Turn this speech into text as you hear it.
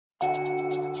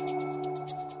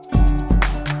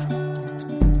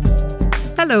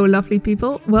Hello, lovely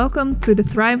people. Welcome to the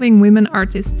Thriving Women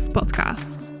Artists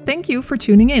podcast. Thank you for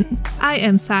tuning in. I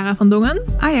am Sarah van Dongen.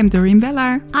 I am Doreen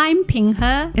Bellaar. I'm Ping He.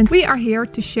 And we are here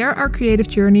to share our creative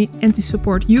journey and to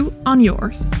support you on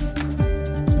yours.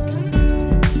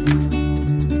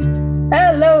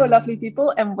 Hello, lovely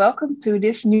people, and welcome to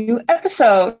this new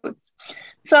episode.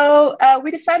 So we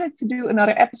decided to do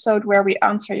another episode where we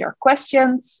answer your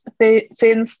questions.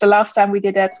 Since the last time we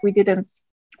did that, we didn't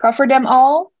cover them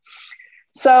all.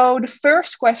 So the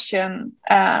first question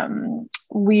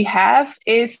we have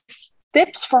is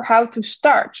tips for how to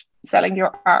start selling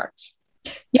your art.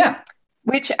 Yeah.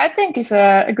 Which I think is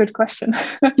a good question.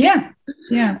 Yeah.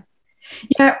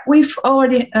 We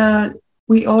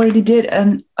already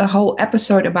did a whole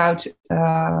episode about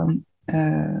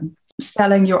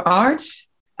selling your art,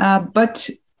 but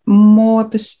more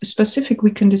specific,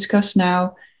 we can discuss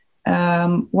now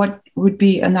what would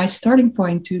be a nice starting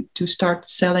point to start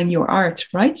selling your art,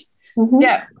 right? Mm-hmm.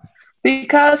 Yeah,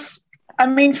 because I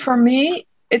mean, for me,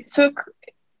 it took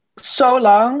so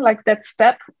long, like that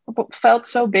step felt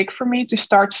so big for me to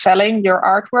start selling your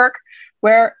artwork,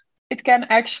 where it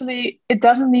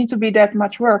doesn't need to be that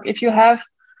much work. If you have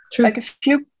like a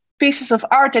few pieces of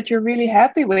art that you're really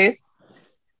happy with,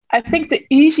 I think the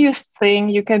easiest thing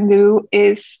you can do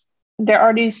is there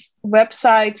are these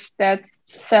websites that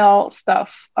sell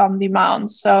stuff on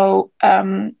demand. So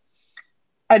I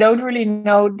don't really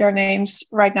know their names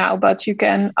right now, but you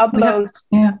can upload.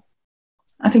 Yeah.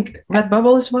 I think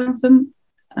Redbubble is one of them.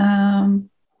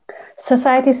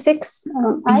 Society6.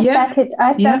 I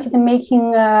started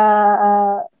making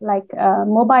like a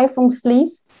mobile phone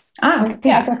sleeve.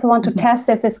 Okay. I just want to test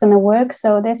if it's going to work.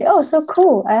 So they say, "Oh, so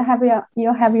cool!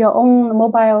 You have your own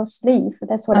mobile sleeve."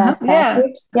 That's what I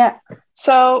started. Yeah.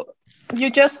 So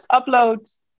you just upload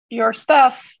your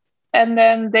stuff, and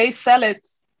then they sell it,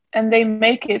 and they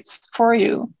make it for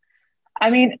you.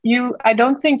 I mean, I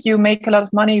don't think you make a lot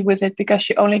of money with it because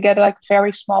you only get like a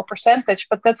very small percentage.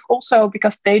 But that's also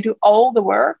because they do all the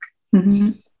work.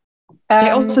 Mm-hmm. They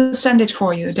also send it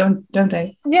for you, don't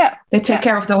they? Yeah. They take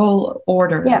care of the whole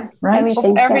order, right?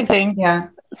 Everything. Yeah.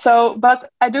 So, but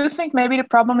I do think maybe the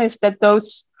problem is that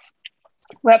those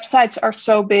websites are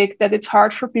so big that it's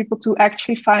hard for people to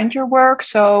actually find your work.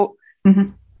 So,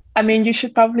 I mean, you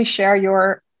should probably share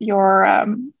your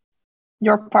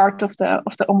part of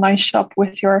the online shop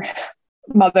with your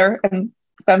mother and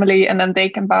family, and then they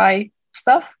can buy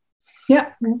stuff.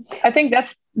 Yeah. I think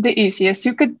that's the easiest.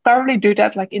 You could probably do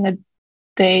that like in a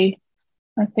day,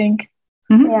 I think.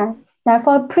 Mm-hmm. Yeah. Now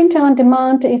for printing on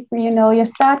demand, if your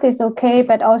start is okay,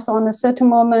 but also on a certain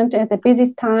moment at the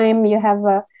busy time, you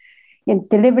have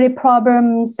delivery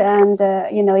problems, and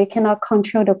you cannot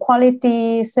control the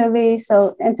quality service.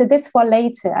 So this for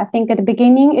later. I think at the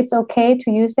beginning it's okay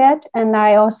to use that, and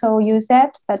I also use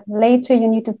that. But later you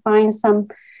need to find some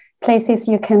places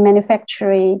you can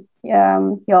manufacture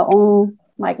your own.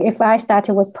 Like if I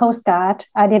started with postcard,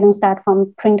 I didn't start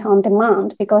from print on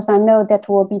demand because I know that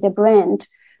will be the brand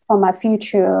for my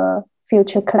future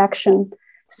collection.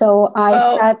 So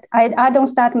I don't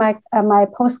start my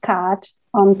postcard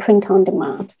on print on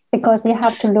demand because you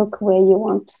have to look where you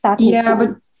want to start.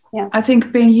 I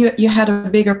think Ping, you had a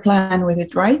bigger plan with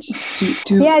it, right?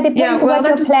 It depends what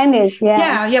your plan is.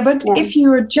 But if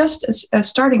you were just a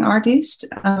starting artist,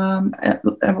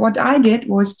 what I did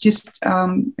was just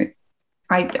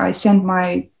I sent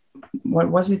my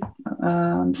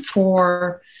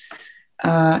 4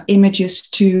 images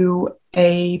to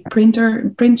a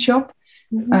print shop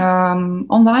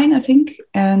online, I think,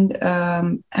 and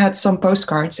had some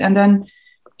postcards, and then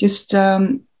just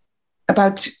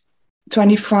about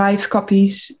 25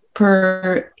 copies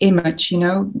per image,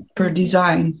 per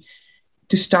design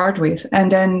to start with,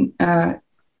 and then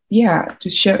to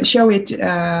show it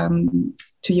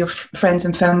to your friends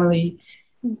and family,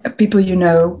 people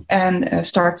and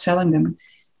start selling them.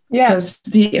 Yeah, because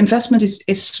the investment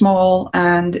is small,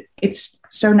 and it's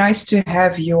so nice to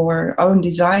have your own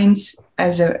designs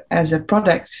as a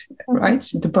product, right?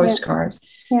 The postcard.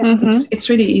 Yeah. It's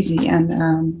really easy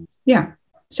and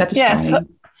satisfying. Yeah,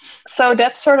 so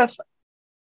that's sort of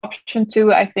option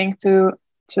 2, I think, to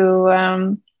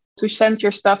send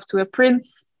your stuff to a print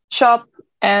shop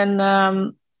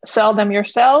and sell them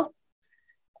yourself.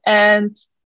 And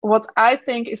what I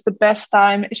think is the best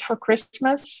time is for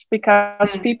Christmas,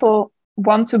 because people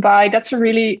want to buy. That's a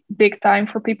really big time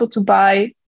for people to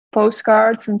buy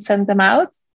postcards and send them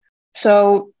out.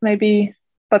 So maybe,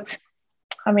 but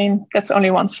I mean, that's only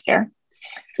one scare.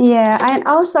 Yeah, and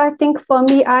also I think for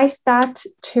me, I start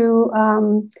to,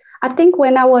 I think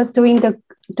when I was doing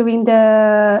doing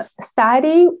the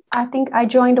study, I think I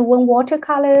joined one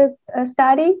watercolor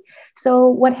study. So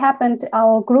what happened,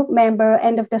 our group member,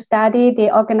 end of the study,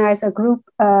 they organized a group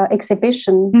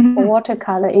exhibition for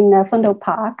watercolor in Fundo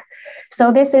Park.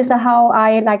 So this is how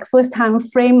I like first time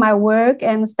frame my work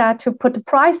and start to put the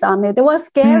price on it. It was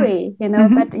scary, you know,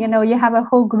 but you know, you have a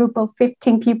whole group of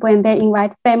 15 people and they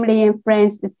invite family and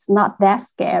friends. It's not that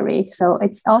scary. So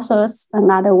it's also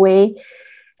another way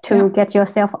to get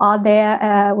yourself out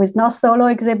there with not solo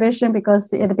exhibition,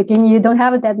 because at the beginning you don't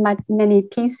have that many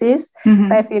pieces.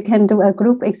 But if you can do a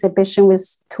group exhibition with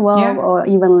 12 or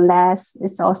even less,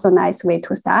 it's also a nice way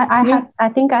to start. I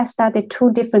think I started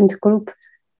 2 different groups.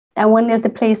 And one is the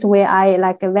place where I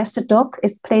like a Westerdok.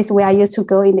 It's a place where I used to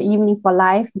go in the evening for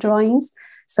live drawings.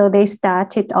 So they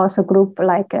started also group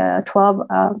like 12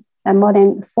 and more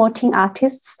than 14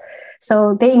 artists.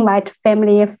 So they invite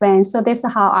family and friends. So this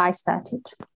is how I started.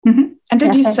 And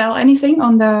did you sell anything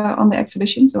on the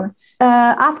exhibitions, or?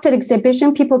 After the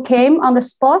exhibition, people came on the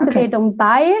spot. They don't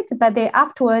buy it, but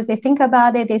afterwards they think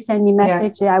about it. They send me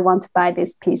message. I want to buy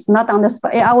this piece. Not on the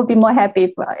spot. I would be more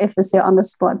happy if it's on the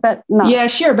spot, but no. Yeah,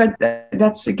 sure, but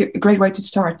that's a great way to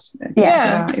start. If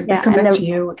they come back to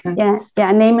you.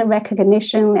 Name and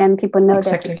recognition, and people know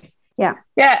that. Yeah,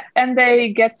 and they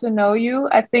get to know you.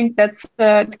 I think that's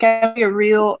it can be a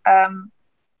real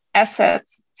asset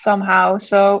somehow.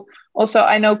 So also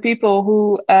I know people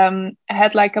who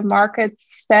had like a market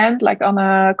stand, like on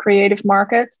a creative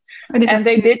market, and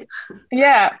they did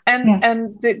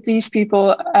these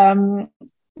people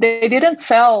they didn't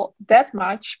sell that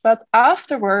much, but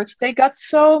afterwards they got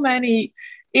so many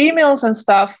emails and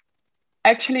stuff,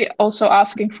 actually also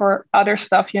asking for other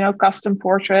stuff, you know, custom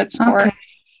portraits or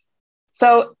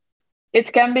so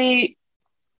it can be,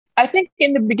 I think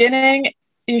in the beginning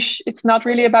it's not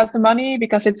really about the money,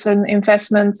 because it's an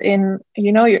investment in,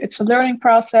 you know, it's a learning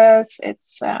process.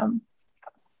 It's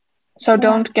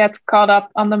don't get caught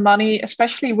up on the money,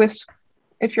 especially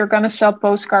if you're going to sell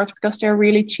postcards, because they're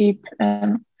really cheap,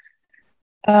 and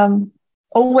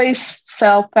always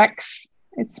sell packs.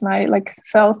 It's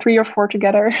sell 3 or 4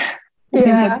 together.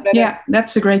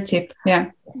 That's a great tip.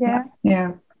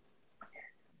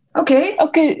 Okay.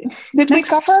 Did we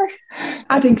cover?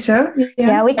 I think so.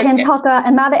 Yeah, we can talk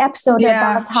another episode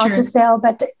about how to sell.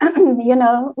 But, you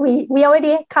know, we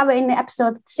already covered in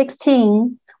episode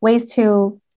 16 ways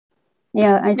to,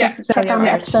 I just check on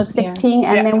episode 16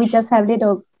 and then we just have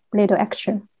little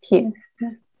extra here.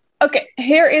 Okay,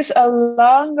 here is a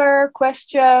longer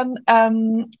question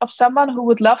of someone who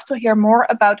would love to hear more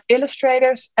about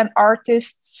illustrators and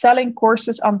artists selling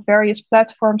courses on various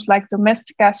platforms like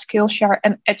Domestika, Skillshare,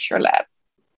 and EduLab.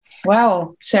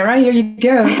 Wow, Sarah, here you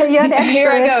go. You're the expert.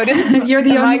 Here I go. You're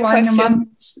the only one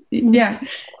amongst.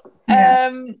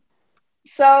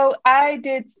 So I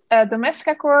did a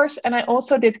Domestika course, and I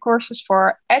also did courses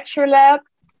for EduLab.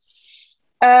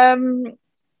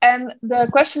 And the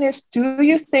question is, do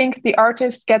you think the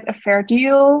artists get a fair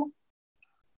deal?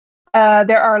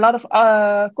 There are a lot of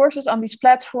courses on these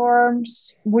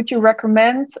platforms. Would you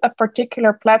recommend a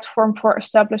particular platform for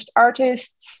established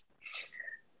artists?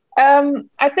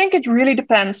 I think it really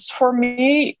depends. For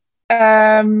me,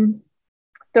 Domestika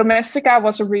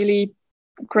was a really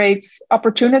great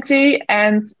opportunity.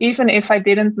 And even if I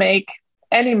didn't make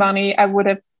any money, I would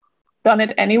have done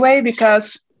it anyway,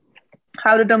 because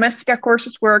how the Domestika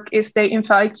courses work is they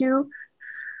invite you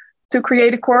to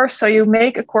create a course. So you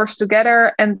make a course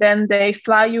together, and then they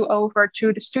fly you over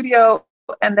to the studio,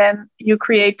 and then you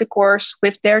create the course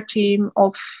with their team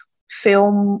of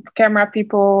film camera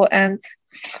people and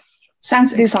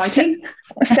sounds exciting.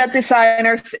 Set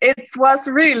designers. It was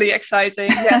really exciting.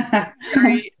 Yes.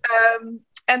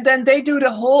 And then they do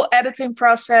the whole editing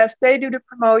process. They do the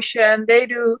promotion.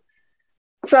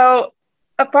 So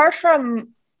apart from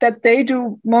that, they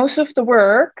do most of the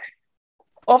work.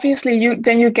 Obviously, you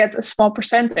get a small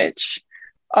percentage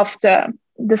of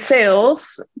the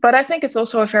sales, but I think it's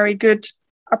also a very good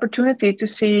opportunity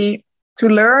to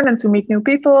learn and to meet new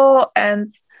people.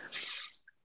 And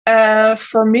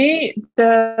for me,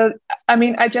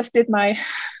 I just did my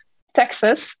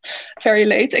taxes very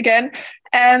late again,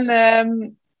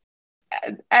 and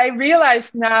I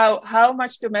realized now how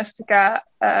much Domestika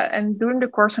and doing the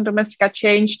course on Domestika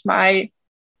changed my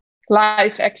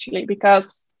life, actually,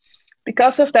 because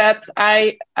of that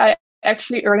I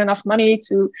actually earned enough money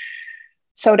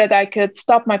so that I could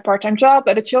stop my part-time job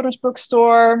at a children's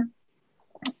bookstore.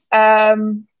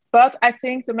 But I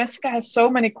think Domestika has so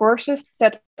many courses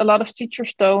that a lot of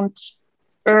teachers don't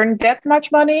earn that much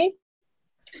money.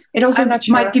 It also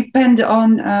might depend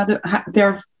on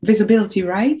their visibility,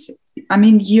 right? I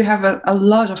mean, you have a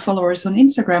lot of followers on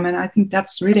Instagram, and I think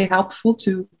that's really helpful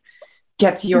to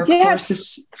get your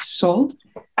courses sold.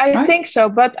 I think so,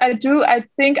 but I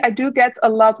think I do get a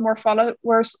lot more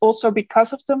followers also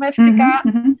because of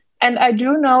Domestika. And I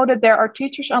do know that there are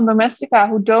teachers on Domestika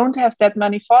who don't have that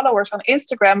many followers on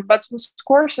Instagram, but whose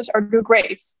courses are do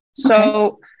great.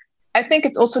 So I think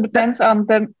it also depends on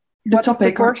the topic,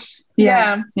 the course.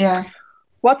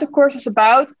 What the course is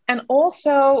about. And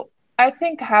also, I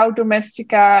think how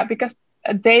Domestika, because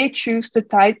they choose the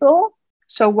title.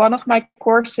 So one of my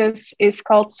courses is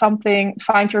called something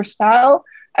Find Your Style.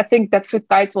 I think that's a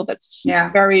title that's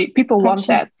very, people catchy. Want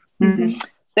that.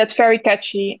 That's very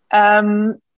catchy.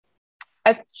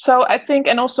 So I think,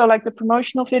 and also like the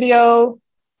promotional video,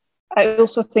 I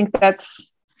also think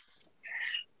that's,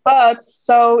 but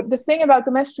so the thing about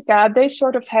Domestika, they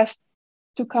sort of have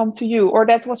to come to you, or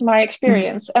that was my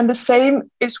experience. And the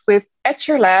same is with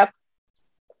EduLab.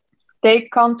 They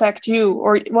contact you,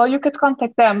 or well, you could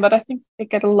contact them, but I think they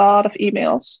get a lot of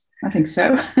emails. I think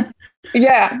so.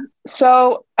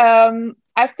 So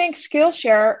I think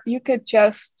Skillshare, you could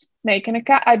just make an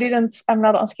account. I'm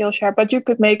not on Skillshare, but you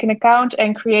could make an account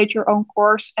and create your own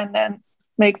course and then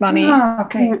make money. Oh,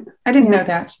 okay. I didn't know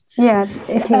that. Yeah,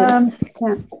 it is.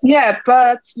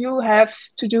 But you have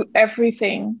to do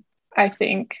everything, I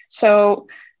think. So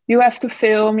you have to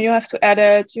film, you have to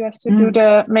edit, you have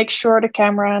to make sure the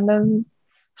camera and the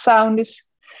sound is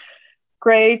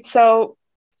great. So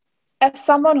as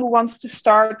someone who wants to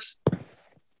start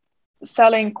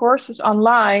selling courses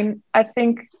online, I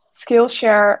think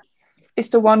Skillshare is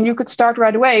the one you could start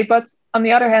right away. But on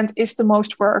the other hand, is the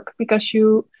most work because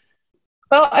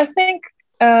I think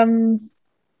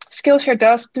Skillshare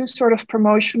does do sort of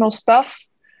promotional stuff.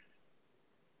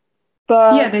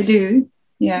 But they do.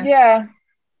 Yeah.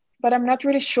 But I'm not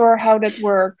really sure how that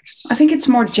works. I think it's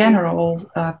more general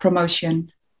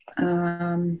promotion. You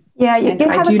have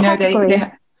a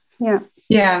category.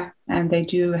 And they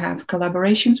do have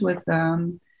collaborations with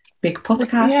big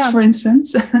podcasts, for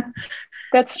instance.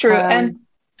 That's true. And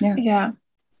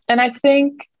I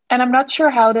think, and I'm not sure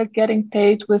how they're getting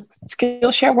paid with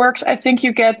Skillshare works. I think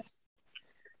you get,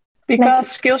 because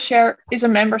Skillshare is a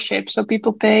membership, so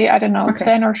people pay, I don't know,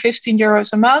 10 or 15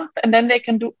 euros a month, and then they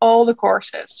can do all the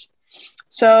courses.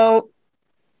 So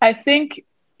I think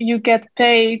you get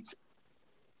paid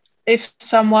if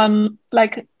someone,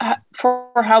 like,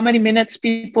 for how many minutes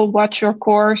people watch your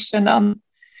course, and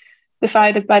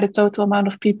divided by the total amount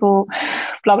of people,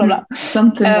 blah, blah, blah.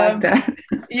 Something like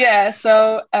that.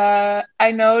 So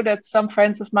I know that some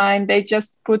friends of mine, they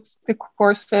just put the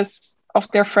courses of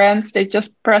their friends, they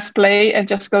just press play and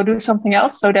just go do something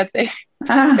else so that their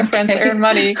friends earn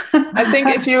money. I think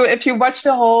if you watch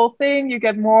the whole thing, you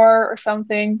get more or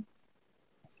something.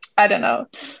 I don't know.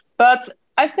 But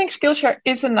I think Skillshare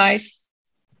is a nice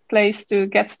place to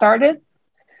get started.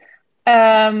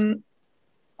 I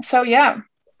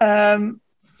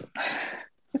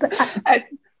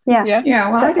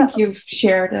think you've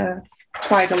shared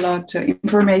quite a lot of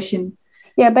information.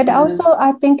 But also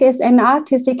I think as an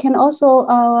artist, you can also,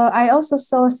 I also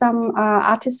saw some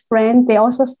artist friends, they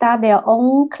also start their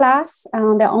own class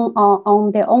on their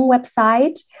own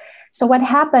website. So what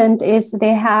happened is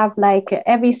they have like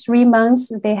every 3 months,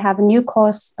 they have a new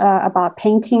course about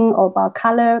painting or about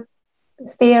color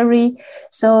theory.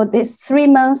 So this 3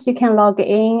 months you can log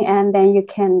in and then you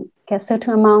can get a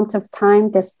certain amount of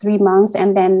time, that's 3 months.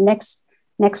 And then next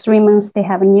 3 months, they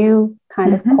have a new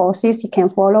kind of courses you can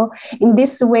follow. In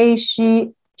this way,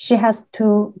 she has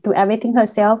to do everything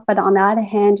herself. But on the other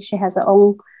hand, she has her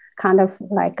own kind of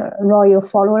like loyal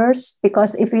followers.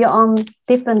 Because if you're on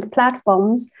different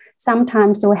platforms,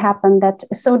 sometimes it will happen that,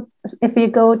 so if you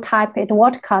go type it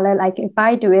watercolor, like if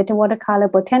I do it, watercolor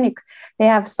botanic, they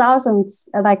have thousands,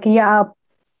 like you are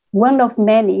one of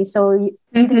many. So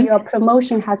either your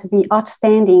promotion has to be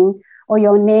outstanding or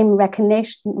your name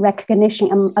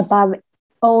recognition above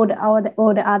all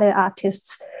the other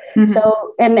artists.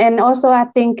 So and also I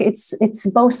think it's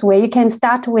both way. You can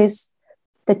start with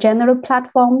the general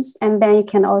platforms and then you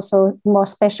can also more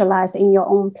specialize in your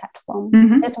own platforms.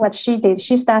 That's what she did.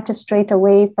 She started straight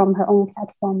away from her own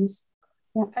platforms.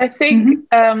 I think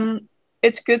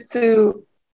it's good to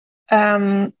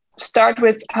start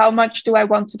with how much do I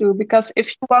want to do, because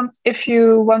if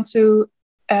you want to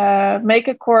make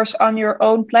a course on your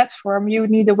own platform, you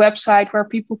need a website where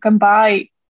people can buy.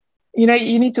 You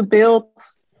need to build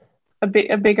a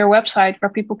bigger website where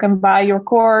people can buy your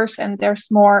course, and there's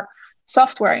more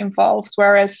software involved.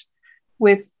 Whereas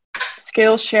with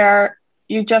Skillshare,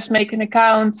 you just make an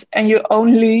account and you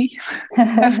only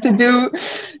have to do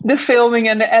the filming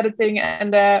and the editing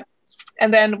and the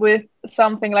And then with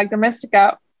something like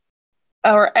Domestika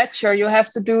or Etcher, you have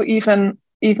to do even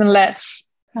less.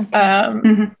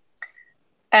 Okay.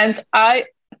 And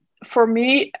for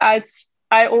me, I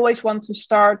always want to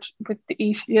start with the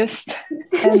easiest,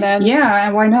 and then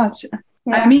why not?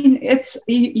 Yeah. I mean, it's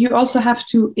you also have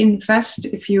to invest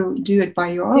if you do it by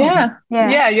your own.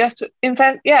 Yeah. You have to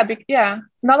invest.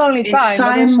 Not only time,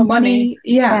 but also money.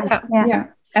 Yeah.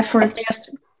 Effort. And you have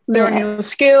to learn new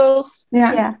skills.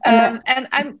 Yeah. And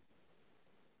I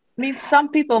mean, some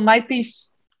people might be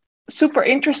super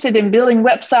interested in building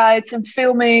websites and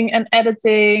filming and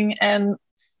editing, and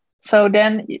so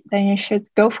then you should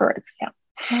go for it. Yeah.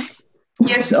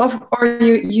 Yes, or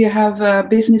you have a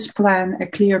business plan, a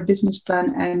clear business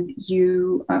plan, and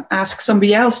you ask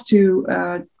somebody else to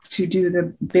do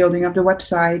the building of the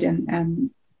website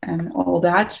and all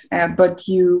that. But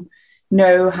you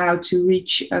know how to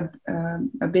reach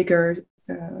a bigger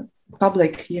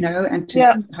public,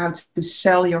 and how to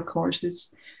sell your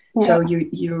courses. Yeah. So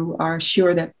you are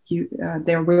sure that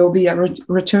there will be a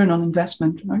return on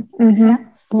investment, right?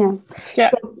 Mm-hmm.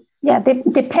 Yeah. Yeah,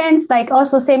 depends. Like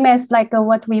also same as like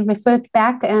what we referred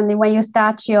back, and when you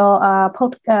start your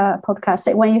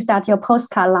podcast, when you start your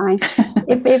postcard line,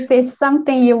 if it's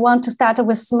something you want to start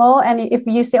with small, and if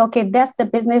you say, okay, that's the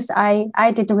business I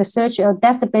did the research, or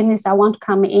that's the business I want to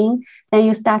come in, then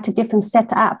you start a different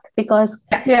setup, because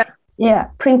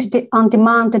print on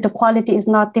demand, the quality is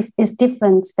is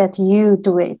different that you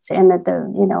do it, and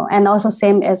and also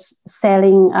same as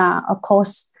selling a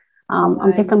course.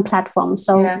 On different platforms.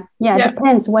 So it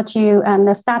depends what you, and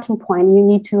the starting point, you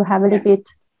need to have a little bit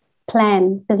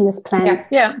business plan.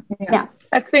 Yeah.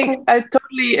 I think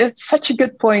it's such a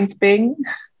good point, Bing.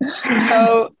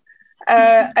 So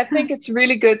I think it's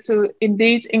really good to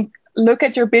indeed look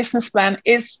at your business plan.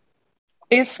 Is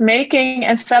making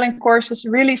and selling courses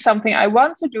really something I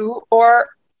want to do, or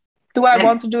do I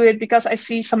want to do it because I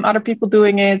see some other people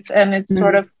doing it and it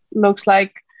sort of looks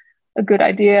like a good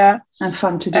idea and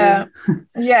fun to do.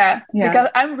 Because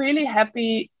I'm really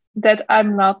happy that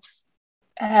I'm not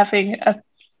having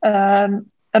an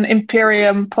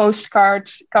Imperium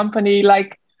postcard company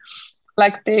like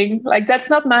Bing. Like that's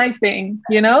not my thing,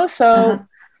 so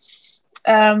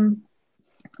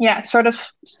sort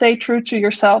of stay true to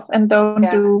yourself and don't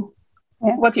do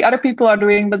what the other people are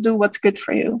doing, but do what's good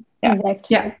for you.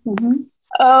 Exactly.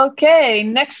 Okay,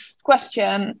 next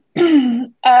question.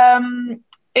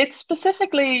 It's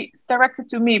specifically directed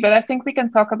to me, but I think we can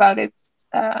talk about it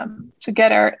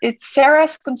together. It's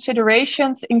Sarah's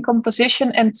considerations in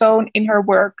composition and tone in her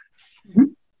work.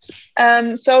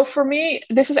 So for me,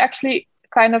 this is actually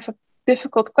kind of a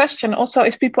difficult question. Also,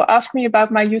 if people ask me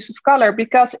about my use of color,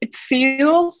 because it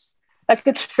feels like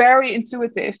it's very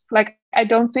intuitive. Like I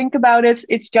don't think about it.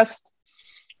 It's just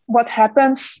what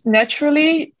happens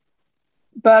naturally.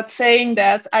 But saying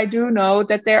that, I do know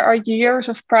that there are years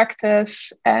of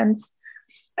practice and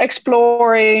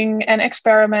exploring and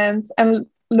experiment and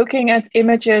looking at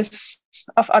images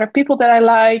of other people that I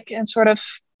like and sort of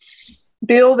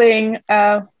building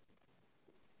a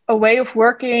way of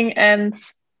working and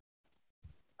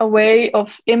a way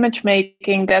of image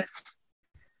making that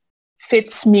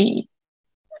fits me.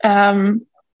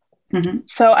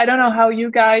 So I don't know how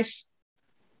you guys,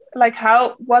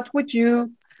 what would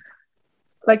you,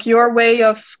 like your way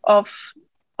of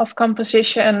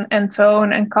composition and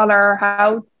tone and color,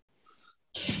 how?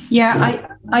 Yeah,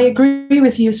 I agree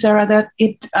with you, Sarah, that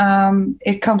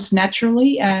it comes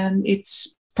naturally and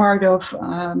it's part of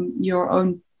your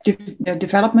own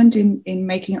development in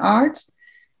making art.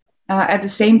 At the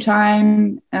same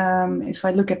time, if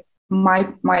I look at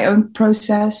my own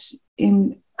process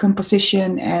in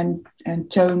composition and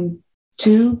tone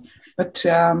too, but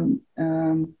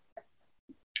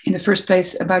in the first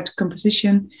place about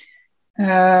composition,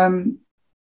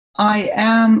 I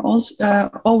am also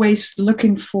always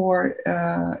looking for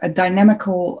a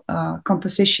dynamical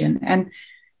composition, and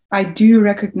I do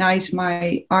recognize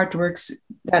my artworks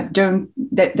that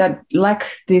lack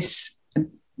this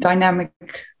dynamic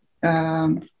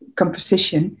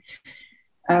composition,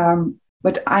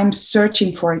 but I'm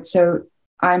searching for it, so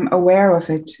I'm aware of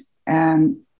it.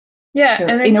 So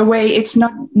and in a way, it's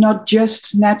not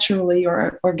just naturally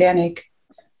or organic,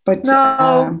 but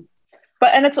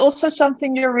and it's also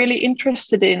something you're really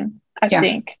interested in, I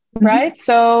think, right?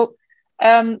 So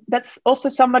that's also,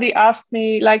 somebody asked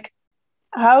me, like,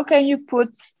 how can you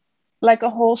put like a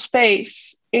whole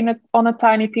space on a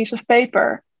tiny piece of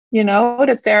paper?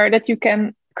 That you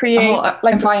can create a whole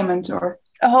environment, or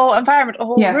a whole environment, a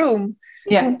whole room.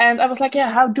 Yeah. And I was like, yeah,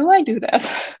 how do I do that?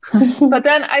 But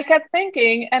then I kept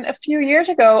thinking, and a few years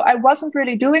ago, I wasn't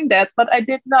really doing that, but I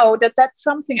did know that that's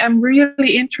something I'm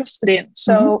really interested in.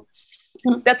 So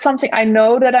that's something I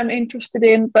know that I'm interested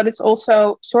in, but it's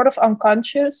also sort of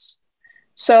unconscious.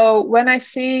 So when I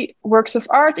see works of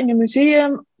art in a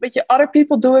museum with other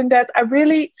people doing that, I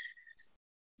really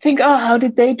think, oh, how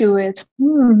did they do it?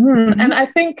 And I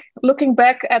think looking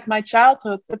back at my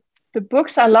childhood, the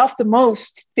books I loved the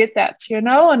most did that,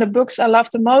 and the books I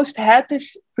loved the most had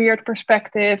this weird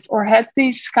perspective or had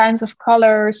these kinds of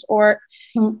colors,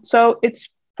 so it's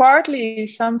partly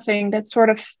something that sort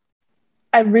of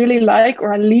I really like,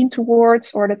 or I lean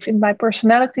towards, or that's in my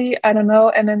personality. I don't know.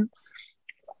 And then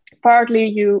partly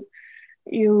you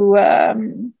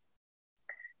learn.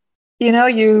 You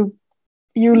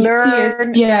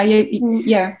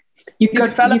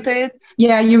develop it.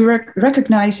 Yeah, you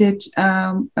recognize it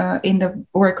in the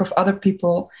work of other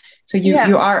people. So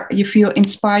you feel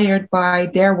inspired by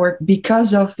their work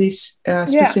because of this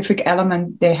specific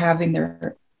element they have in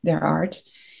their art.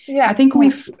 Yeah, I think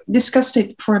we've discussed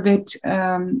it for a bit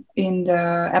in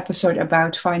the episode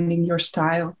about finding your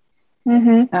style.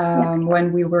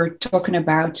 When we were talking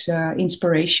about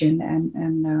inspiration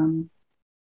and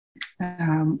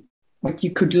what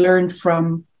you could learn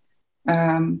from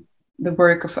the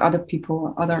work of other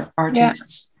people, other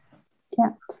artists. Yeah,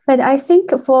 but I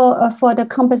think for the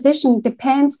composition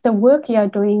depends the work you're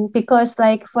doing, because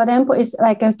like, for example, it's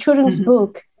like a children's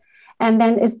book. And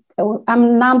then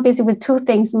I'm now busy with two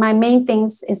things. My main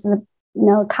things is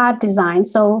card design.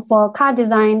 So for card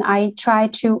design, I try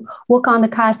to work on the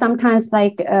card. Sometimes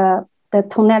like the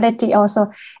tonality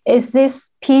also. Is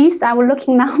this piece, I'm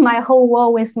looking now my whole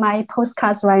wall with my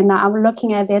postcards right now. I'm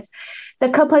looking at it. The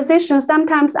composition,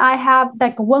 sometimes I have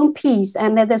like one piece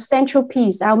and then the central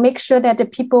piece. I'll make sure that the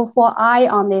people fall eye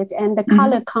on it and the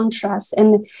color contrast.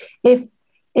 And if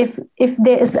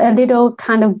there is a little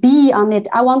kind of bee on it,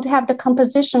 I want to have the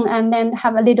composition and then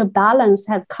have a little balance,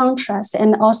 have contrast.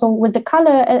 And also with the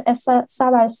color, as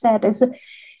Sarah said, is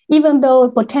even though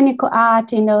botanical art,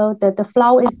 the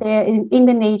flower is there in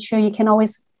the nature, you can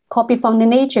always copy from the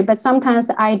nature. But sometimes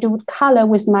I do color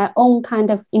with my own kind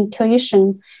of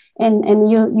intuition. And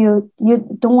you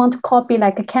don't want to copy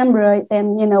like a camera,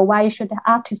 then why should the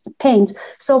artist paint?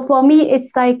 So for me,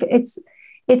 it's like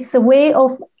it's a way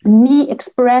of me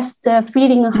express the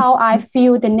feeling, how I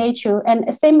feel the nature.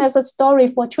 And same as a story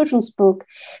for children's book.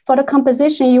 For the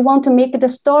composition, you want to make the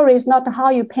story is not how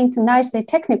you paint nicely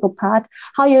technical part,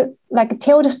 how you like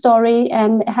tell the story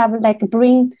and have like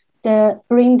bring the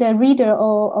reader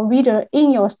or reader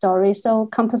in your story. So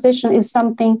composition is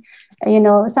something,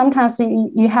 sometimes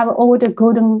you have all the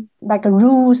golden like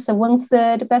rules,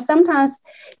 1/3, but sometimes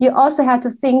you also have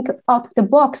to think out of the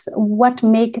box, what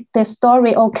make the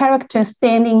story or character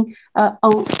standing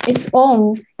on its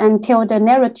own and tell the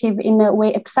narrative in a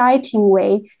way, exciting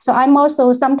way. So I'm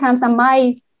also sometimes on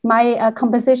my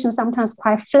composition sometimes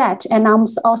quite flat, and I'm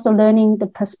also learning the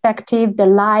perspective, the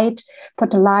light, put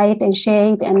the light and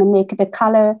shade and make the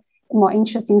color more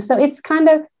interesting. So it's kind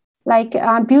of like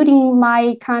building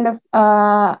my kind of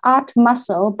art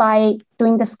muscle by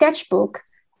doing the sketchbook,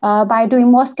 by doing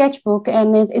more sketchbook,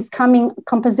 and it's coming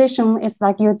composition. It's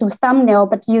like you do thumbnail,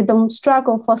 but you don't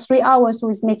struggle for 3 hours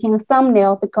with making a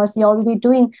thumbnail because you're already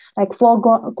doing like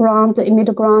foreground,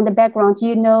 middle ground, the background,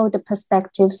 the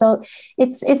perspective. So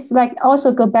it's like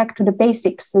also go back to the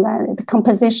basics. The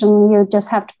composition, you just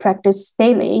have to practice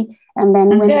daily. And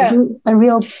then when you do a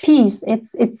real piece,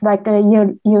 it's like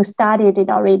you studied it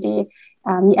already,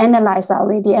 you analyze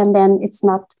already, and then it's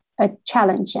not a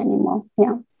challenge anymore.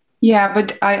 Yeah. Yeah,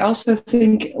 but I also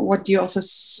think what you also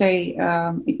say,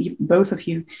 both of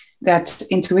you, that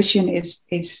intuition is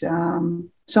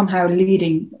somehow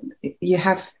leading. You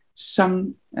have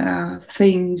some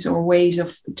things or ways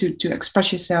to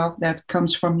express yourself that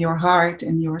comes from your heart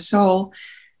and your soul,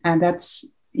 and that's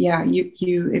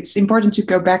it's important to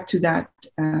go back to that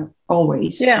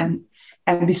always. Yeah.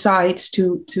 And besides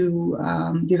to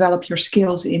develop your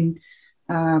skills in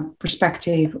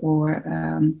perspective or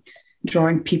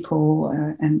drawing people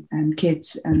and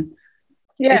kids, and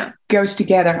it goes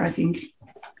together, I think.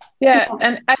 Yeah,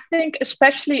 and I think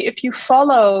especially if you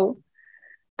follow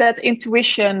that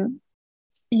intuition,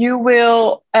 you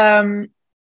will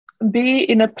be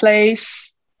in a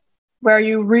place where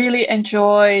you really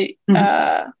enjoy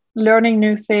learning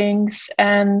new things.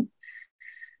 And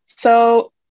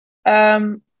so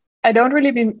I don't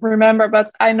really remember, but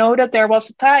I know that there was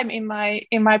a time in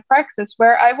my practice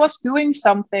where I was doing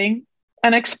something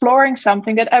and exploring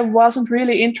something that I wasn't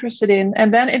really interested in.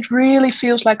 And then it really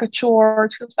feels like a chore,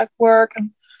 it feels like work. And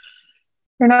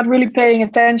you're not really paying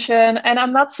attention. And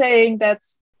I'm not saying that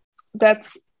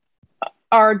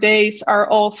our days are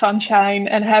all sunshine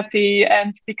and happy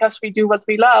and because we do what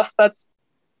we love, but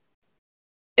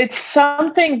it's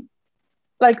something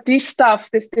like this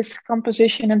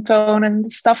composition and tone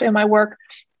and stuff in my work,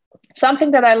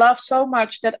 something that I love so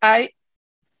much that I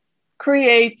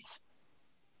create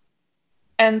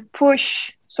and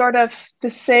push sort of the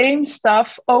same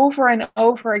stuff over and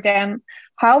over again.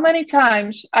 How many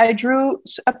times I drew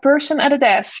a person at a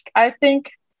desk, I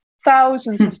think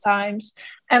thousands of times,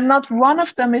 and not one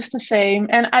of them is the same.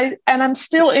 And I'm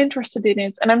still interested in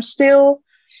it, and I'm still,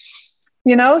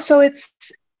 so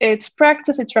it's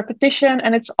practice, it's repetition,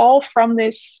 and it's all from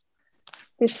this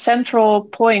central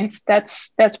point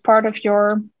that's part of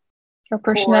your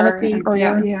personality or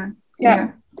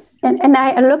yeah. And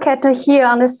I look at here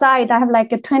on the side, I have like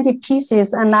 20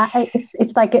 pieces, and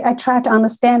it's like I try to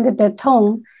understand the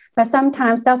tone, but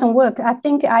sometimes doesn't work. I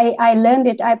think I learned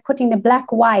it. I put in the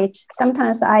black white.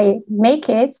 Sometimes I make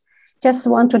it, just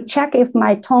want to check if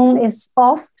my tone is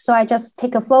off. So I just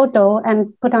take a photo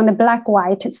and put on the black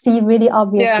white to see really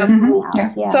obviously coming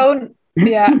out. Yeah. Tone.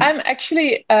 Yeah, I'm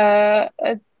actually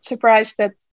surprised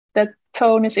that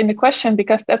tone is in the question,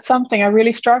 because that's something I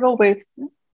really struggle with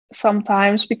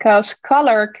sometimes, because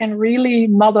color can really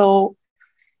muddle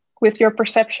with your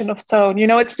perception of tone.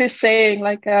 It's this saying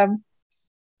like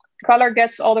color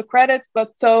gets all the credit,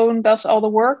 but tone does all the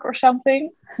work or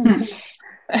something.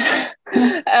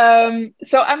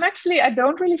 So I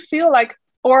don't really feel like,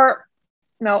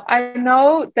 I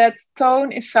know that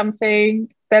tone is something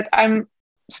that I'm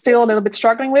still a little bit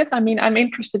struggling with. I mean, I'm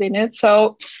interested in it.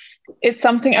 So it's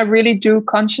something I really do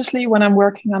consciously when I'm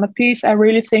working on a piece. I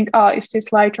really think, is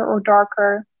this lighter or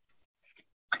darker?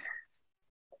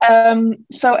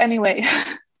 So anyway.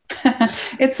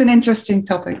 It's an interesting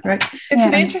topic, right? It's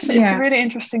a really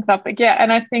interesting topic. Yeah.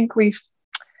 And I think we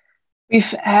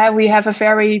have a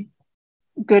very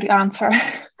good answer.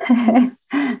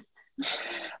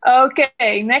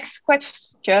 Okay, next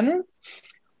question.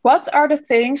 What are the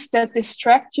things that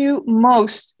distract you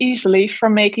most easily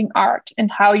from making art,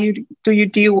 and how do you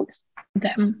deal with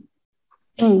them?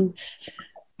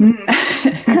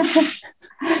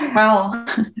 Well,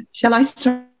 shall I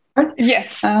start?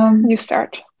 Yes, you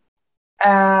start.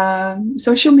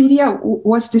 Social media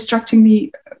was distracting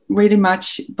me really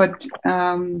much, but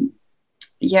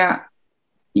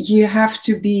you have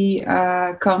to be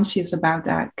conscious about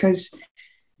that, because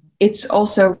it's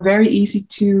also very easy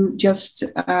to just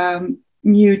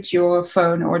mute your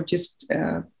phone or just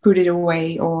put it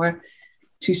away, or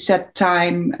to set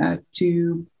time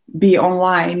to be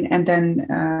online and then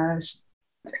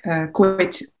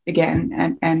quit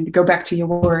again and go back to your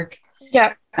work.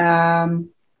 Yeah.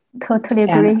 Totally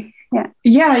agree.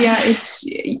 It's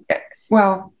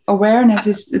awareness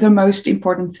is the most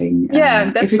important thing.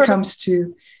 If it comes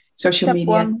to social media.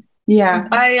 One. Yeah.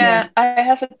 I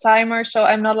have a timer, so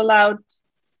I'm not allowed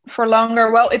for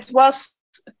longer. Well, it was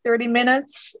 30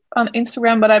 minutes on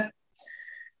Instagram, but I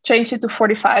changed it to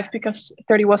 45 because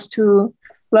 30 was too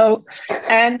low.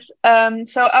 And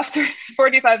so after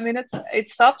 45 minutes, it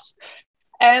stops.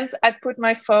 And I put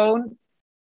my phone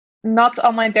not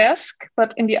on my desk,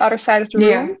 but in the other side of the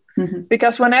room. Mm-hmm.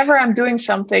 Because whenever I'm doing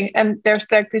something and there's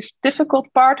like this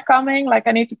difficult part coming, like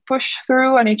I need to push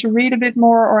through, I need to read a bit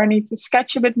more, or I need to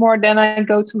sketch a bit more, then I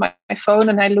go to my phone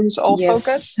and I lose all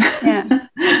focus. Yeah.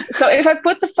 So if I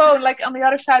put the phone like on the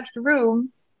other side of the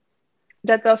room,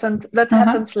 that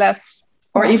happens less.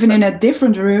 Or even in a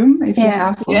different room if you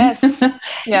have one. Yes.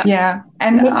 Yeah.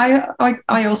 And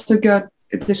I also got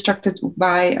distracted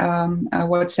by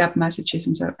WhatsApp messages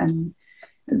and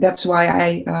that's why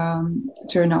I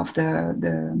turn off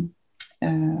the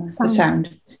sound.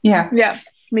 Yeah,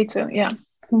 me too. Yeah.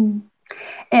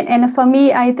 And for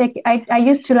me, I think I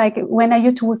used to when I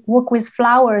used to work with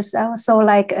flowers. So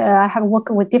I have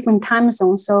worked with different time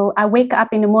zones. So I wake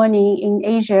up in the morning in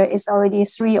Asia. It's already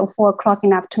 3 or 4 o'clock in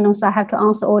the afternoon. So I have to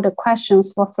answer all the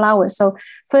questions for flowers. So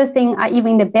first thing,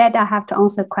 even in the bed, I have to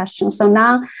answer questions. So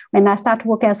now when I start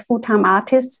work as full-time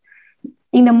artist,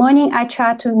 in the morning, I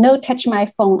try to not touch my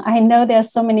phone. I know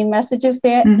there's so many messages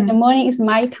there. Mm-hmm. In the morning is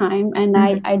my time, and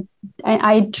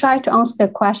I try to answer the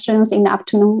questions in the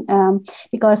afternoon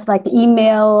because like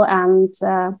email and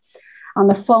on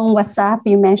the phone, WhatsApp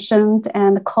you mentioned,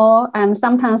 and call. And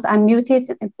sometimes I'm muted.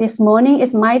 This morning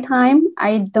is my time.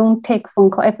 I don't take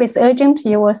phone call. If it's urgent,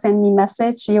 you will send me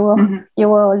message. You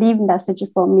will leave message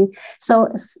for me. So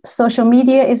social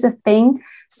media is a thing.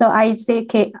 So I say,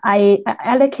 okay, I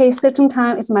allocate certain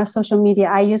time is my social media.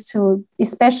 I used to,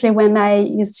 especially when I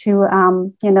used to,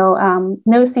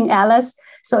 nursing Alice.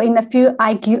 So in a few,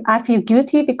 I feel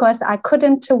guilty because I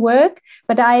couldn't work.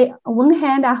 But one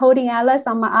hand I holding Alice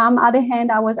on my arm, other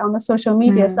hand I was on the social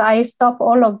media. So I stop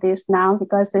all of this now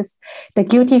because it's the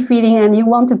guilty feeling, and you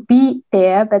want to be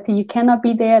there, but you cannot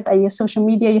be there. But your social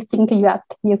media, you think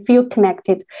you feel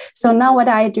connected. So now what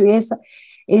I do is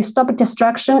stop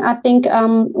distraction. I think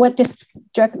what this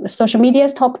social media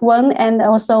is top one, and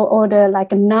also all the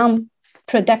like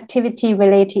non-productivity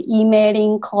related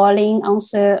emailing, calling,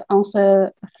 answer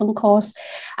phone calls.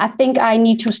 I think I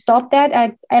need to stop that.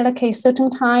 I allocate certain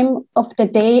time of the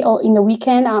day or in the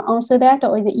weekend, I'll answer that,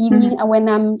 or in the evening when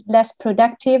I'm less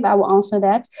productive, I will answer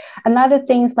that. Another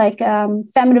thing is like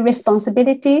family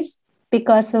responsibilities,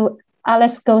 because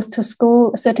Alice goes to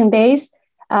school certain days.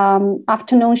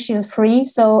 Afternoon she's free,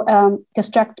 so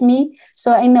distract me.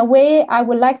 So in a way, I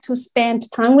would like to spend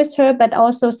time with her, but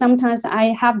also sometimes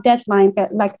I have deadlines.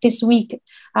 Like this week,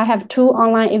 I have 2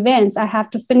 online events. I have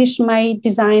to finish my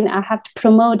design. I have to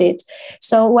promote it.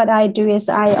 So what I do is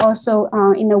I also,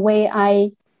 in a way,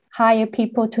 I hire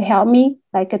people to help me,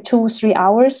 like 2-3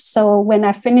 hours. So when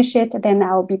I finish it, then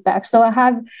I'll be back. So I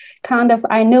have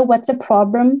I know what's the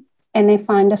problem, and I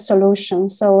find a solution.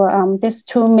 So these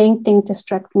 2 main things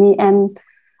distract me. And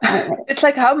it's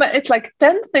like it's like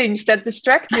 10 things that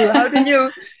distract you. How do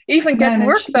you even get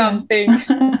work done?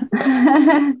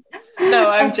 No,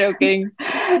 I'm joking.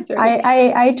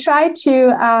 I try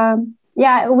to I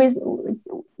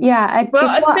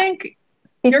think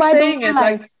before I don't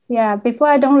realize, before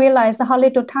I don't realize how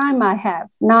little time I have.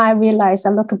 Now I realize, I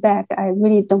look back, I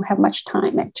really don't have much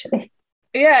time actually.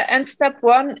 Yeah, and step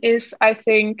 1 is, I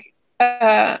think,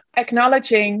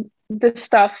 acknowledging the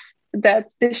stuff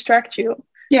that distract you,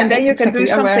 and then you can do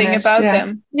something about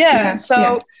them.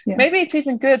 So maybe it's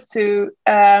even good to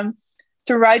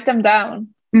write them down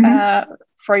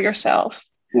for yourself.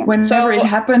 Whenever it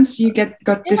happens, you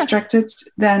got distracted,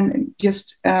 then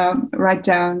just write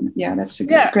down. That's a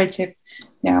great tip.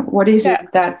 What is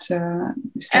it that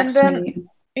distracts me?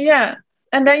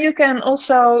 And then you can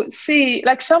also see,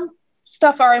 like, some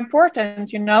stuff are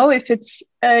important, if it's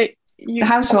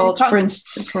household, for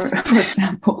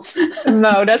example.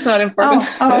 No, that's not important.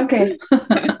 Okay.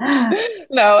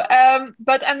 No,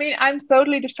 but I mean, I'm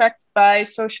totally distracted by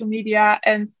social media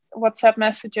and WhatsApp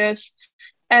messages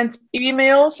and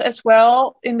emails as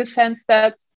well, in the sense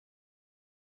that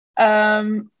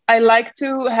I like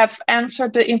to have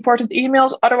answered the important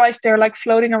emails. Otherwise, they're like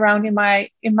floating around in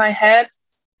my head.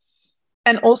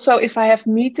 And also, if I have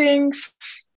meetings,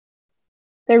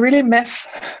 they really mess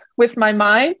with my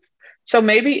mind. So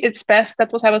maybe it's best,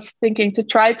 that was I was thinking, to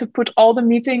try to put all the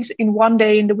meetings in one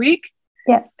day in the week.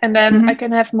 Yeah. And then I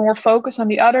can have more focus on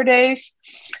the other days.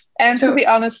 And to be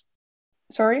honest,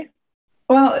 sorry?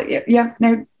 Well,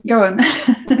 no, go on.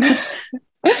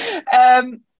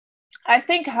 I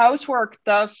think housework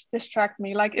does distract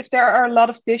me. Like if there are a lot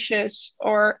of dishes,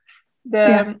 or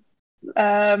the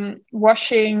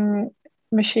washing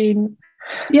machine,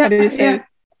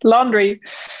 laundry.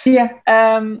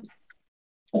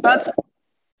 But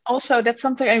also that's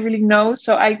something I really know.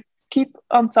 So I keep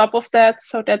on top of that,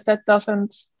 so that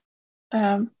doesn't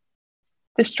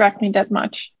distract me that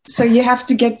much. So you have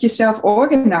to get yourself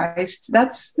organized.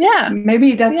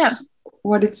 Maybe that's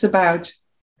what it's about.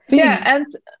 And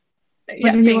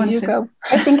you go.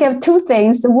 I think of 2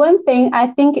 things. One thing, I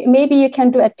think maybe you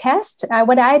can do a test.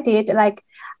 What I did, like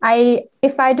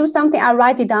if I do something, I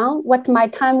write it down what my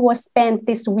time was spent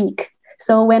this week.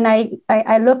 So when I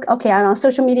look, I'm on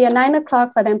social media 9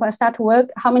 o'clock, for example, I start work,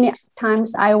 how many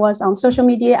times I was on social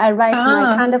media, I write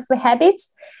my kind of habits,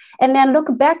 and then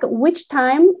look back which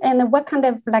time and what kind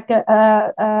of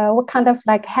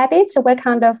habits, what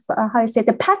kind of,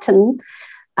 the pattern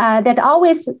that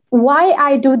always, why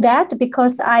I do that,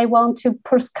 because I want to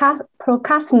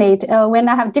procrastinate. When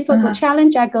I have difficult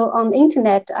challenge, I go on the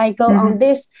internet, I go on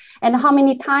this, and how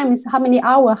many times, how many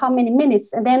hours, how many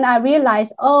minutes. And then I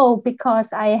realize,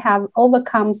 because I have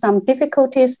overcome some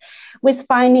difficulties with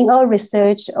finding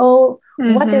research,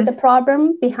 what is the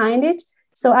problem behind it?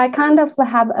 So I kind of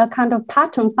have a kind of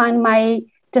pattern, find my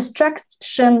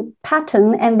distraction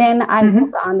pattern, and then I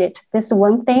work on it. This is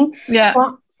one thing.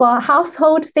 For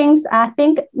household things, I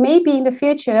think maybe in the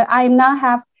future, I now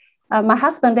have my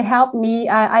husband to help me.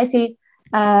 I say,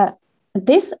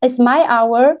 this is my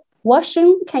hour.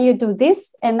 Washing, can you do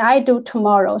this? And I do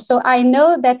tomorrow. So I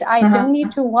know that I don't need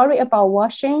to worry about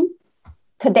washing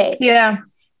today.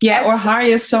 Or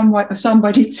hire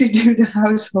somebody to do the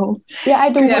household.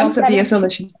 I do. Could also be a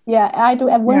solution. I do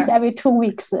once every 2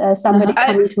 weeks. Somebody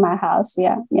coming to my house.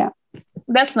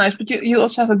 That's nice, but you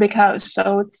also have a big house,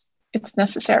 so it's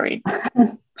necessary.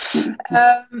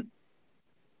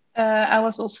 I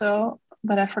was also,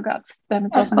 but I forgot. Then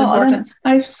it wasn't important.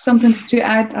 I have something to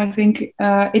add. I think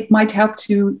it might help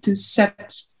to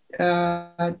set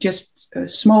just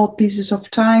small pieces of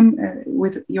time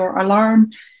with your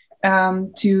alarm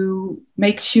to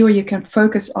make sure you can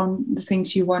focus on the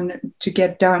things you want to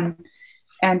get done,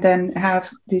 and then have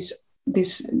this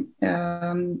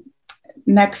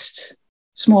next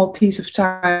small piece of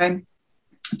time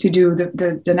to do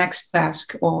the next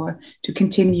task or to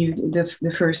continue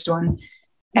the first one.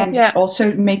 And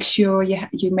also make sure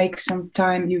you make some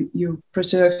time, you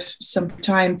preserve some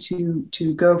time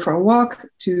to go for a walk,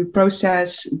 to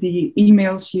process the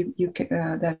emails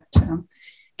that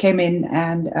came in,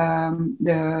 and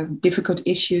the difficult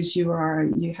issues you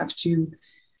have to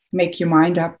make your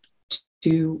mind up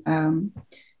to.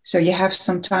 So you have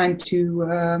some time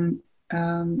to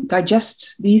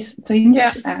digest these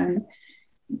things and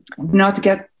not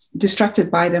get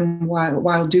distracted by them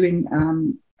while doing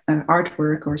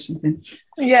artwork or something.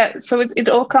 Yeah, so it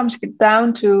all comes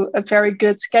down to a very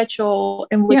good schedule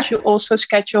in which you also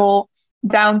schedule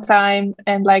downtime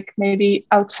and like maybe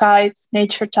outside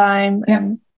nature time.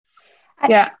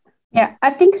 I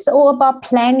think it's all about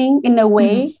planning in a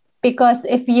way, because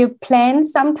if you plan,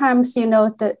 sometimes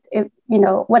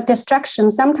what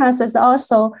distraction, sometimes it's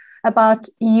also about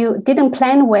you didn't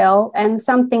plan well and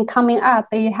something coming up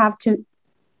and you have to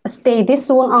stay this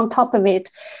one on top of it.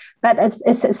 But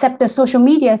except the social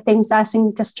media things, I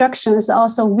think distraction is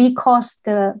also, we cause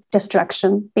the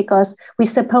distraction because we're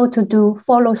supposed to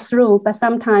follow through, but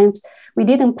sometimes we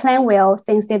didn't plan well,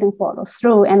 things didn't follow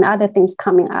through and other things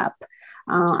coming up.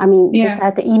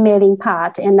 Besides the emailing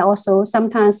part, and also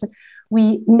sometimes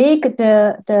we make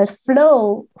the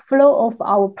flow of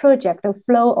our project, the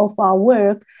flow of our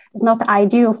work is not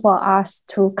ideal for us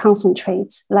to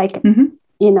concentrate.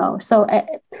 So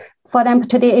for them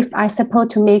today, if I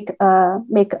supposed to make a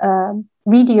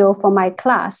video for my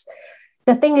class,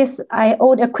 the thing is,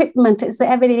 all the equipment is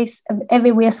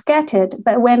everywhere scattered.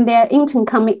 But when their intern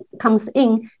comes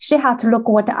in, she has to look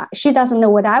she doesn't know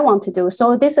what I want to do.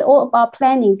 So this is all about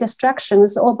planning.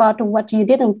 Distractions, all about what you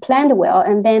didn't plan well,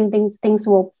 and then things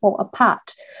will fall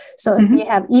apart. So if you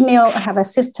have email, have a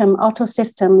system, auto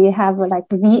system, you have like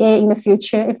VA in the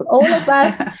future. If all of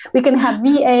us, we can have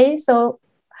VA. So.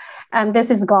 And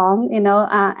this is gone,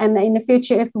 and in the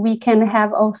future, if we can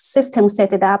have a system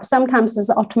set it up, sometimes it's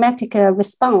automatic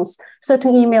response.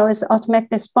 Certain email is automatic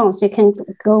response. You can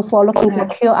go for looking for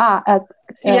QR,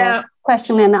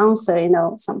 question and answer,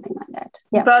 something like that.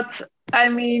 Yeah. But I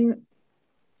mean,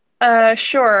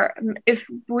 sure, if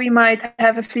we might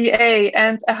have a VA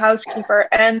and a housekeeper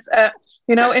and,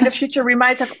 in the future, we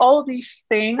might have all these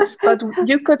things, but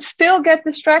you could still get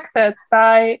distracted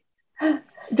by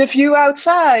the view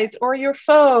outside or your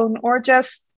phone or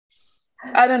just,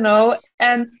 I don't know.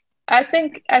 And I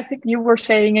think you were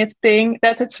saying it, Ping,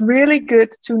 that it's really good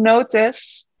to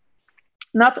notice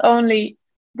not only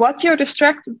what you're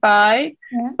distracted by,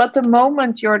 but the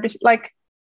moment you're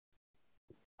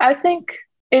I think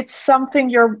it's something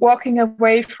you're walking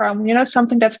away from,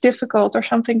 something that's difficult or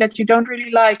something that you don't really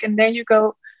like. And then you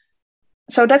go,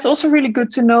 so that's also really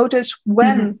good to notice,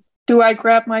 when do I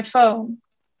grab my phone?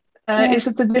 Is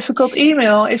it a difficult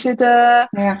email? Is it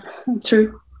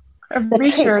true.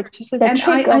 Research?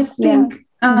 I think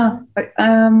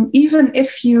even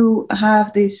if you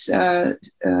have this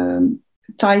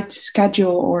tight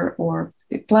schedule or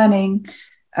planning,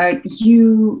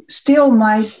 you still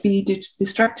might be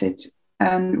distracted.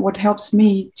 And what helps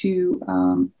me to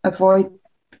avoid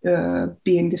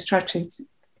being distracted,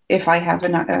 if I have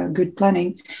a good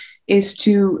planning, is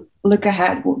to look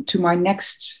ahead to my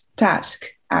next task.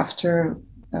 After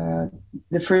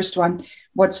the first one,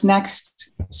 what's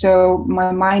next? So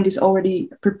my mind is already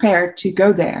prepared to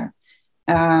go there,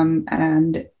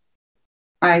 and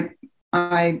I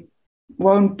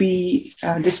won't be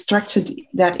distracted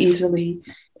that easily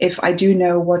if I do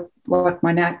know what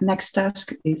my next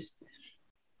task is.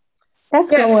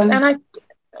 That's good one.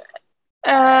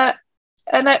 And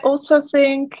I also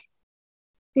think,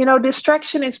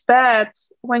 distraction is bad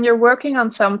when you're working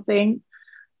on something.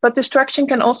 But distraction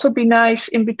can also be nice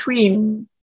in between.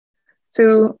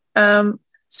 So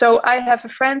I have a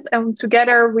friend, and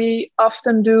together we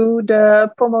often do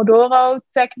the Pomodoro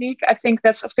technique. I think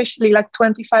that's officially like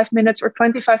 25 minutes or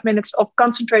 25 minutes of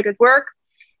concentrated work.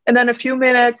 And then a few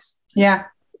minutes,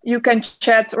 you can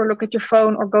chat or look at your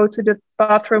phone or go to the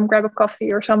bathroom, grab a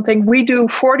coffee or something. We do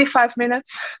 45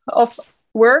 minutes of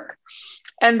work.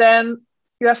 And then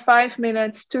you have 5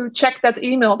 minutes to check that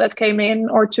email that came in,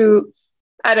 or to,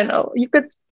 I don't know, you could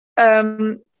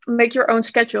make your own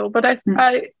schedule, but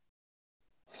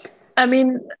I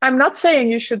mean, I'm not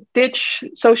saying you should ditch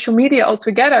social media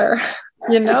altogether,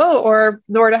 or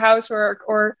the housework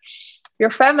or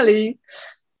your family.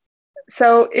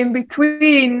 So in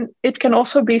between, it can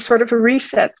also be sort of a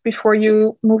reset before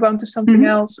you move on to something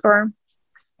else. Or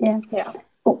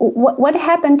What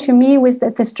happened to me with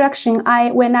the distraction?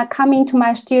 When I come into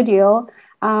my studio,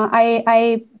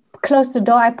 I close the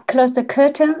door, I close the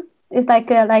curtain. It's like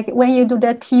when you do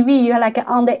the TV, you're like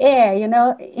on the air, in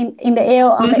the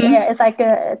air, on the air. It's like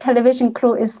a television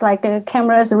crew. It's like the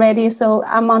camera's ready. So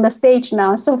I'm on the stage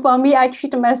now. So for me, I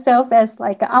treat myself as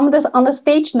like I'm on the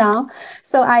stage now.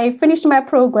 So I finished my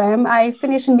program. I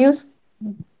finished news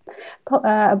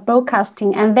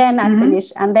broadcasting, and then I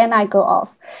finish, and then I go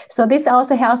off. So this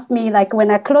also helps me. Like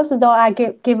when I close the door, I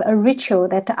give a ritual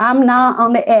that I'm now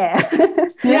on the air.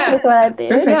 That's what I did.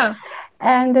 Perfect. Yeah.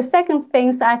 And the second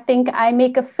things, I think I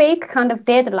make a fake kind of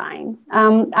deadline.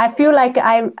 I feel like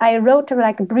I wrote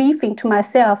like a briefing to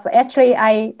myself. Actually,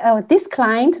 this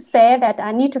client said that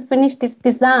I need to finish this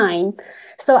design.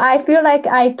 So I feel like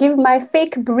I give my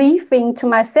fake briefing to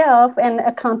myself and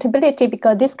accountability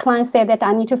because this client said that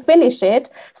I need to finish it.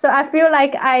 So I feel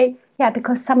like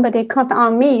because somebody count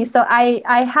on me. So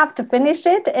I have to finish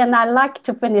it, and I like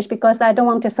to finish because I don't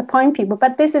want to disappoint people.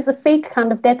 But this is a fake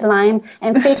kind of deadline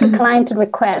and fake client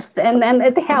request. And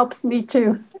it helps me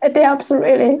too. It helps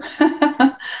really.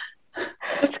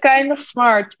 It's kind of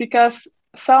smart because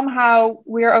somehow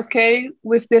we're okay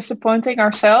with disappointing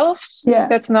ourselves. Yeah.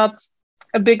 That's not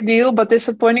a big deal, but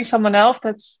disappointing someone else,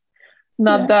 that's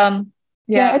not done.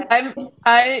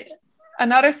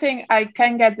 Another thing I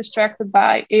can get distracted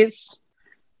by is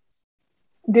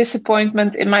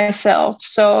disappointment in myself.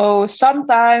 So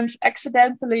sometimes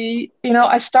accidentally,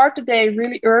 I start the day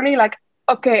really early, like,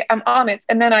 okay, I'm on it.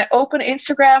 And then I open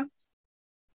Instagram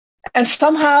and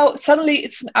somehow suddenly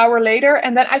it's an hour later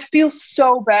and then I feel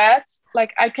so bad.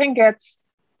 Like I can get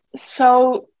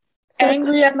so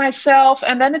angry at myself.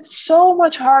 And then it's so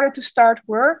much harder to start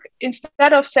work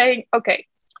instead of saying, okay,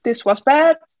 this was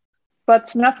bad,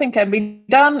 but nothing can be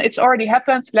done. It's already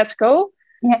happened. Let's go.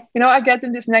 Yeah. I get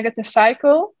in this negative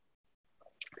cycle.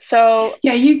 So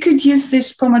you could use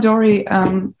this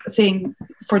Pomodoro thing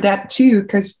for that too,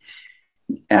 because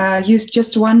use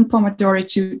just one Pomodoro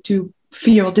to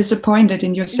feel disappointed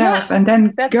in yourself and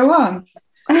then go on.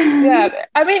 Yeah,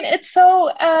 I mean, it's so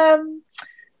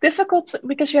difficult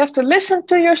because you have to listen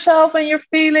to yourself and your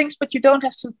feelings, but you don't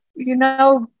have to,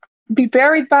 be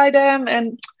buried by them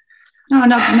and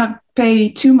not pay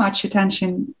too much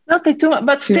attention. Not pay too much,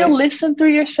 but still listen to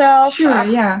yourself. Sure,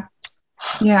 yeah.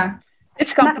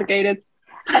 It's complicated.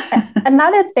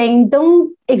 Another thing,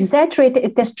 don't exaggerate a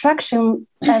distraction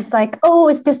as like, oh,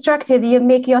 it's distracted. You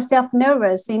make yourself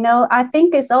nervous. I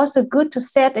think it's also good to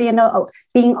set,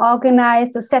 being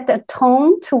organized, to set a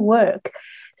tone to work.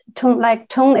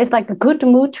 Tone is like a good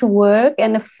mood to work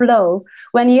and a flow.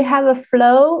 When you have a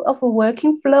flow of a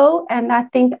working flow, and I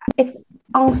think it's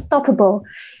unstoppable.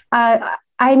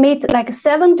 I made like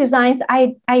 7 designs.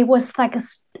 I was like a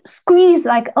squeeze,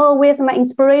 like, oh, where's my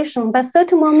inspiration? But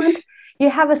certain moment, you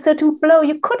have a certain flow,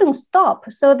 you couldn't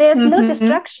stop. So there's no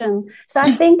distraction. So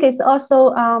I think it's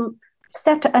also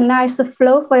set a nice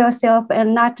flow for yourself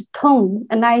and not tone,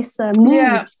 a nice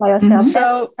mood for yourself.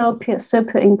 So that's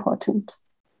super important.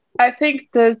 I think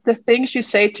the things you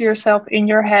say to yourself in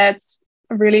your head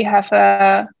really have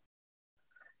a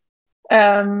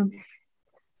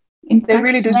they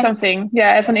really do something.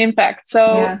 Have an impact.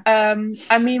 So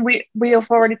I mean, we have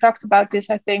already talked about this,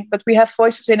 I think, but we have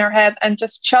voices in our head and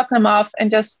just shut them off and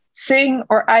just sing,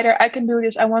 or either I can do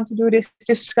this, I want to do this,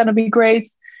 this is gonna be great,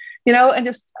 and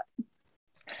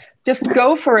just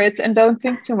go for it and don't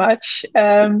think too much.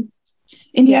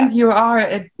 In the end, you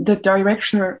are the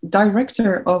director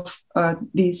of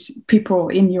these people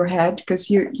in your head, because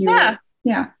you It's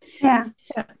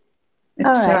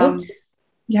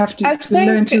you have to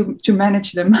learn to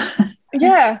manage them.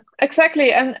 Yeah,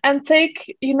 exactly. And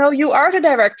take, you are the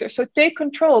director, so take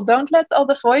control. Don't let all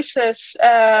the voices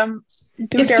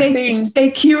do their thing. Stay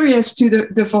curious to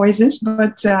the voices,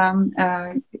 but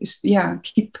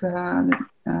keep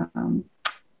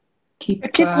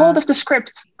hold of the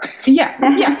script.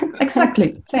 Yeah,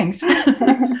 exactly. Thanks.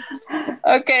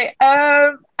 Okay,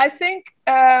 I think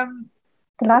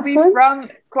we've run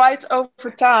quite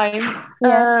over time.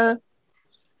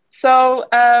 So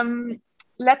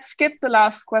let's skip the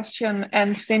last question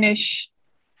and finish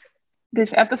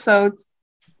this episode.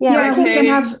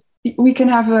 We can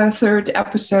have a third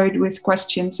episode with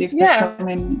questions if they come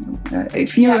in.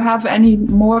 If you have any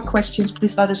more questions,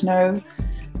 please let us know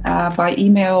by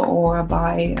email or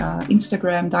by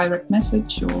Instagram direct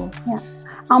message.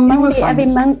 On Monday, every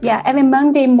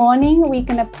Monday morning, we're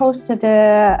gonna post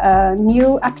the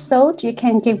new episode. You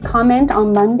can give comment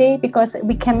on Monday because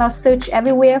we cannot search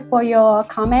everywhere for your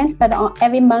comments. But on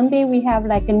every Monday, we have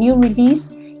like a new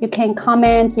release. You can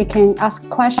comment, you can ask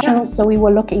questions. So we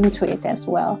will look into it as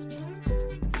well.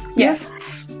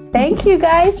 Yes. Thank you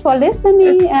guys for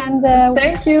listening, and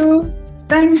thank you.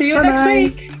 Thanks. See you next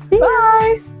week.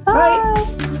 Bye. Bye.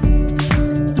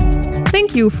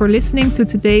 Thank you for listening to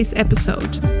today's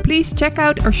episode. Please check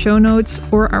out our show notes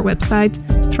or our website,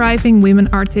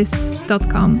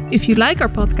 thrivingwomenartists.com. If you like our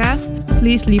podcast,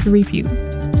 please leave a review.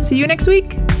 See you next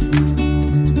week.